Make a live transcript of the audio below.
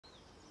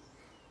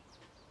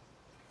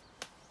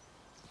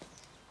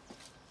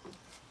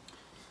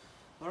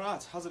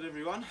Alright, how's it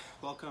everyone?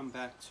 Welcome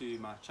back to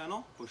my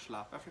channel, Bush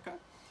Life Africa.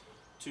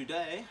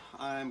 Today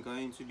I'm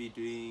going to be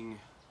doing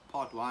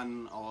part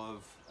 1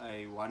 of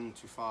a 1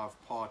 to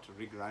 5 part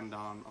rig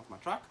rundown of my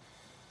truck.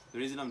 The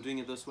reason I'm doing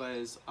it this way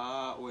is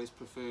I always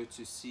prefer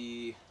to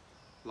see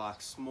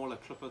like smaller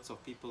clippets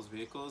of people's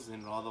vehicles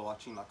than rather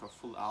watching like a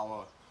full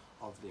hour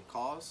of their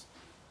cars.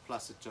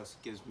 Plus it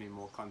just gives me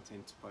more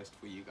content to post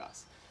for you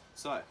guys.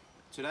 So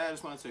today I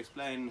just wanted to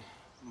explain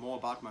more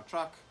about my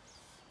truck,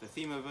 the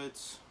theme of it,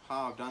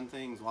 how I've done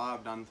things, why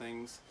I've done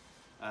things.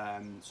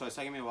 So it's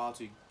taken me a while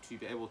to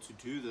be able to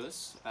do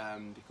this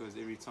because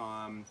every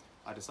time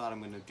I decide I'm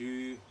going to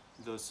do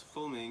this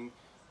filming,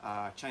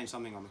 change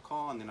something on the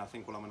car, and then I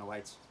think, well, I'm going to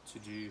wait to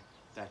do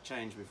that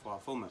change before I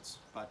film it.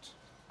 But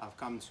I've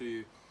come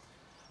to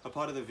a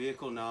part of the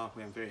vehicle now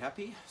where I'm very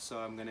happy, so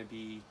I'm going to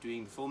be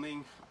doing the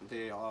filming.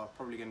 There are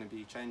probably going to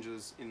be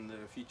changes in the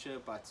future,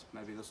 but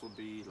maybe this will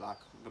be like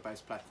the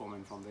base platform,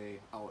 and from there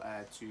I'll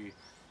add to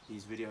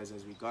these videos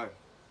as we go.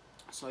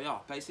 So yeah,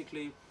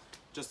 basically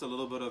just a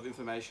little bit of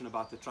information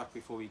about the truck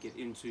before we get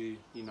into,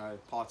 you know,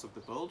 parts of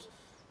the build.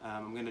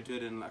 I'm going to do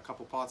it in a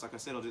couple parts. Like I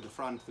said, I'll do the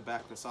front, the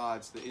back, the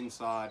sides, the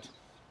inside,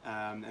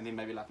 and then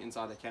maybe like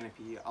inside the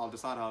canopy. I'll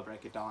decide how I'll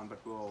break it down, but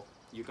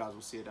you guys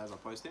will see it as I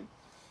post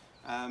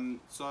them.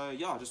 So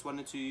yeah, I just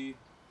wanted to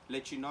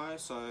let you know.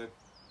 So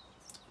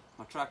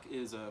my truck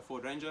is a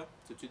Ford Ranger.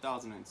 It's a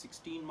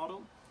 2016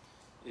 model.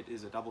 It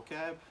is a double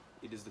cab.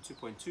 It is the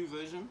 2.2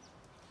 version.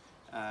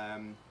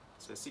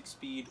 It's a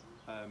 6-speed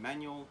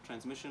manual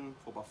transmission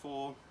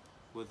 4x4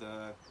 with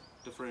a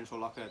differential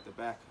locker at the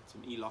back. It's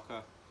an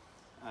e-locker.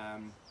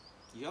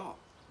 Yeah,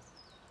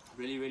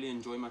 really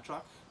enjoy my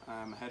truck.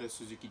 I had a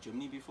Suzuki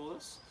Jimny before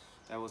this.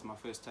 That was my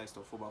first taste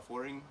of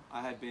 4x4ing.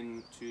 I had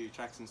been to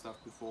tracks and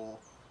stuff before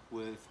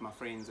with my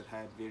friends that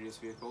had various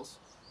vehicles,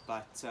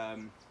 but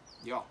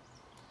yeah,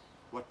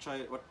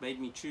 what made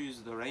me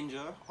choose the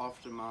Ranger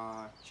after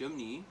my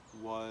Jimny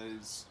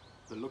was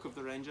the look of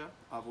the Ranger.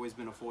 I've always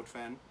been a Ford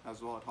fan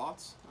as well at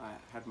heart. I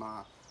had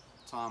my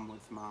time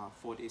with my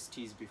Ford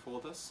STs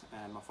before this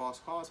and my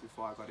fast cars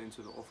before I got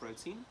into the off-road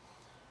scene.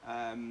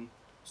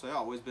 So yeah, I've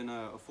always been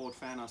a Ford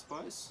fan, I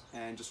suppose,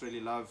 and just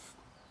really love,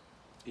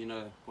 you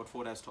know, what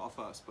Ford has to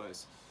offer, I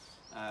suppose.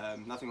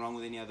 Nothing wrong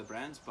with any other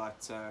brands,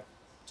 but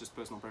just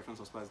personal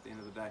preference, I suppose, at the end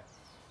of the day.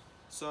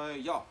 So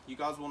yeah, you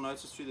guys will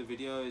notice through the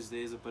videos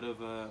there's a bit of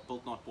a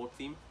built not bought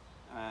theme,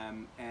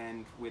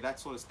 and where that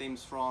sort of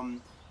stems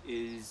from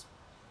is,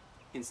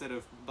 instead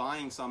of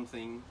buying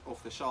something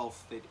off the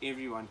shelf that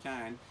everyone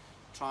can,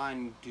 try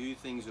and do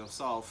things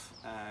yourself,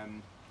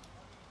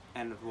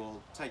 and it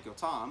will take your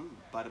time,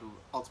 but it will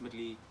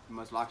ultimately,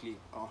 most likely,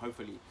 or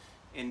hopefully,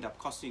 end up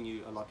costing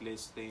you a lot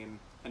less than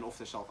an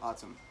off-the-shelf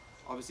item.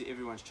 Obviously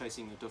everyone's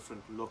chasing a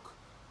different look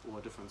or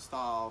a different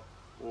style,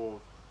 or,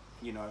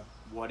 you know,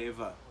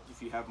 whatever.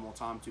 If you have more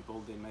time to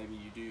build, then maybe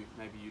you do,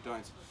 maybe you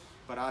don't.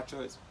 But I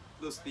chose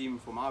this theme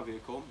for my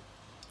vehicle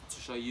to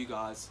show you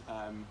guys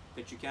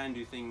that you can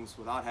do things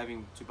without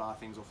having to buy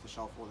things off the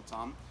shelf all the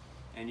time,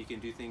 and you can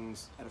do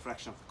things at a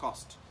fraction of the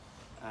cost.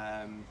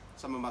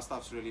 Some of my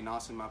stuff's really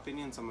nice in my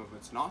opinion, some of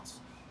it's not.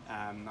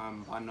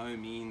 I'm by no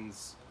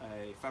means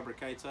a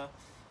fabricator.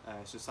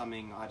 It's just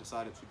something I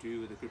decided to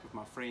do with a group of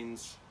my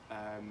friends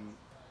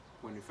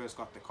when we first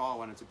got the car. I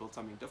wanted to build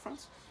something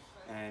different,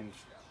 and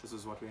this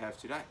is what we have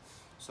today.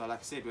 So like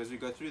I said, as we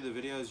go through the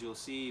videos, you'll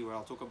see where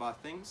I'll talk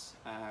about things.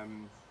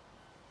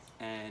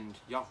 And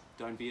yeah,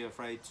 don't be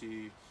afraid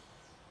to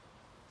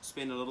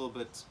spend a little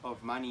bit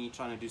of money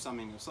trying to do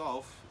something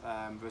yourself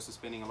versus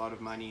spending a lot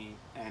of money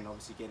and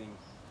obviously getting,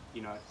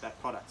 you know,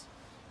 that product.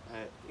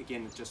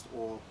 Again, it just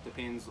all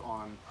depends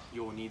on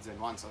your needs and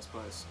wants, I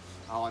suppose.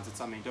 I wanted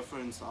something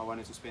different. I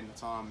wanted to spend the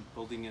time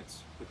building it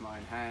with my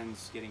own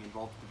hands, getting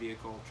involved with the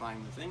vehicle,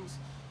 trying new things.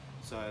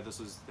 So this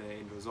is the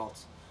end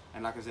result.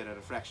 And like I said, at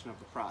a fraction of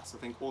the price. I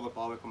think all the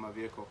bar work on my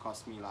vehicle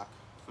cost me like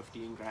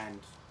 15 grand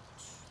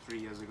 3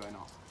 years ago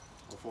now,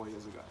 or 4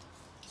 years ago.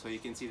 So you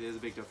can see there's a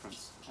big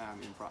difference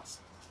in price.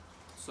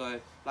 So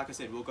like I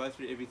said, we'll go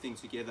through everything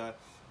together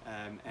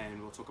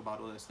and we'll talk about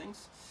all those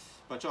things.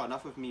 But yeah,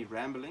 enough of me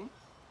rambling.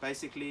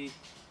 Basically,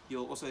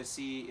 you'll also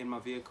see in my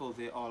vehicle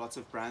there are lots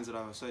of brands that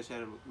I've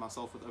associated with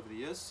myself with over the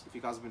years. If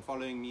you guys have been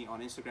following me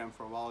on Instagram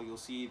for a while, you'll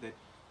see that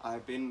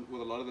I've been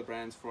with a lot of the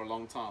brands for a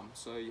long time.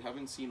 So you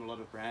haven't seen a lot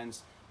of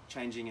brands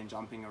changing and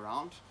jumping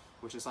around,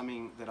 which is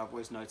something that I've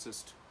always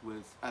noticed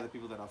with other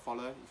people that I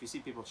follow. If you see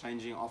people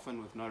changing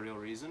often with no real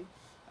reason,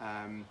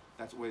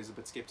 that's always a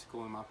bit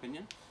skeptical in my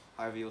opinion.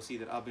 However, you'll see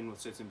that I've been with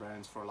certain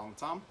brands for a long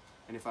time,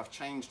 and if I've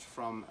changed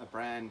from a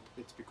brand,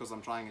 it's because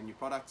I'm trying a new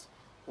product,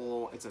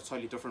 or it's a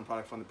totally different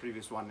product from the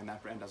previous one and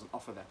that brand doesn't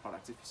offer that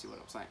product, if you see what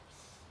I'm saying.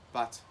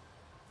 But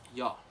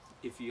yeah,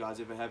 if you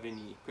guys ever have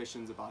any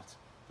questions about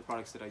the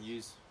products that I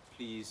use,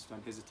 please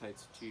don't hesitate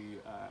to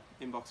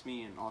inbox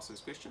me and ask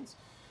those questions.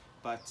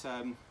 But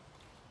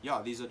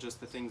yeah, these are just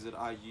the things that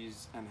I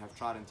use and have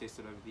tried and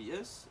tested over the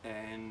years,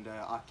 and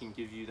I can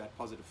give you that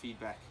positive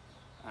feedback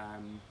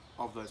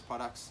of those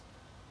products,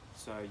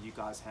 so you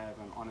guys have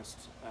an honest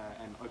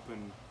and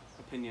open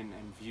opinion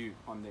and view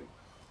on them.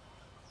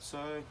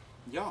 So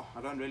yeah,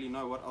 I don't really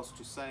know what else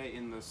to say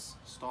in this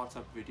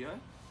startup video.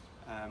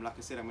 Like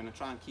I said, I'm going to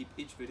try and keep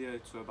each video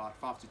to about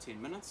 5 to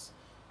 10 minutes,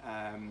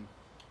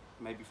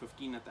 maybe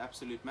 15 at the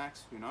absolute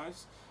max, who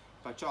knows.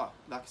 But yeah,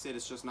 like I said,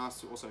 it's just nice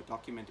to also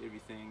document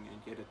everything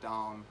and get it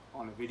down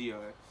on a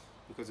video,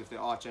 because if there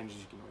are changes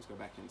you can always go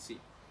back and see.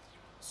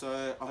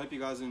 So I hope you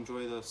guys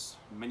enjoy this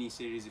mini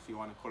series, if you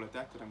want to call it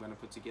that I'm going to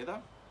put together.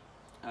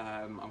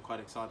 I'm quite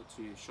excited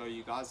to show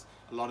you guys.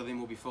 A lot of them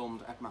will be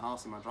filmed at my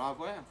house in my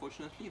driveway.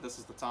 Unfortunately, this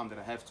is the time that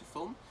I have to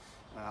film.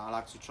 I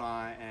like to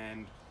try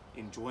and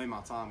enjoy my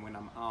time when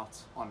I'm out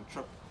on a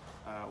trip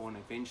or an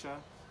adventure.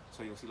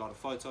 So you'll see a lot of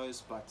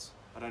photos, but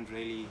I don't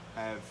really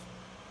have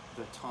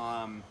the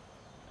time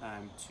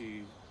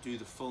to do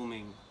the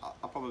filming.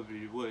 I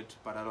probably would,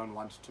 but I don't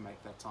want to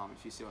make that time,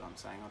 if you see what I'm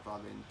saying. I'd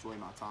rather enjoy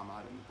my time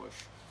out in the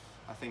bush.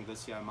 I think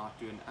this year I might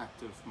do an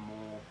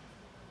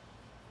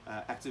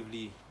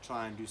actively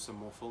try and do some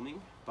more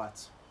filming,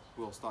 but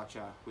we'll start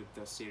here with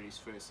the series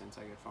first and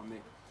take it from there.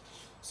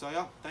 So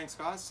yeah, thanks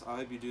guys, I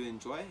hope you do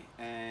enjoy,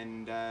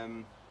 and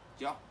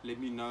yeah, let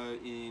me know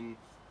in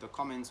the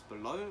comments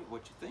below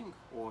what you think,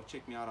 or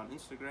check me out on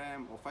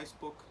Instagram or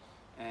Facebook,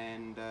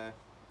 and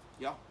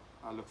yeah,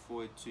 I look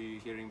forward to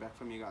hearing back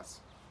from you guys.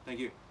 Thank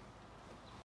you.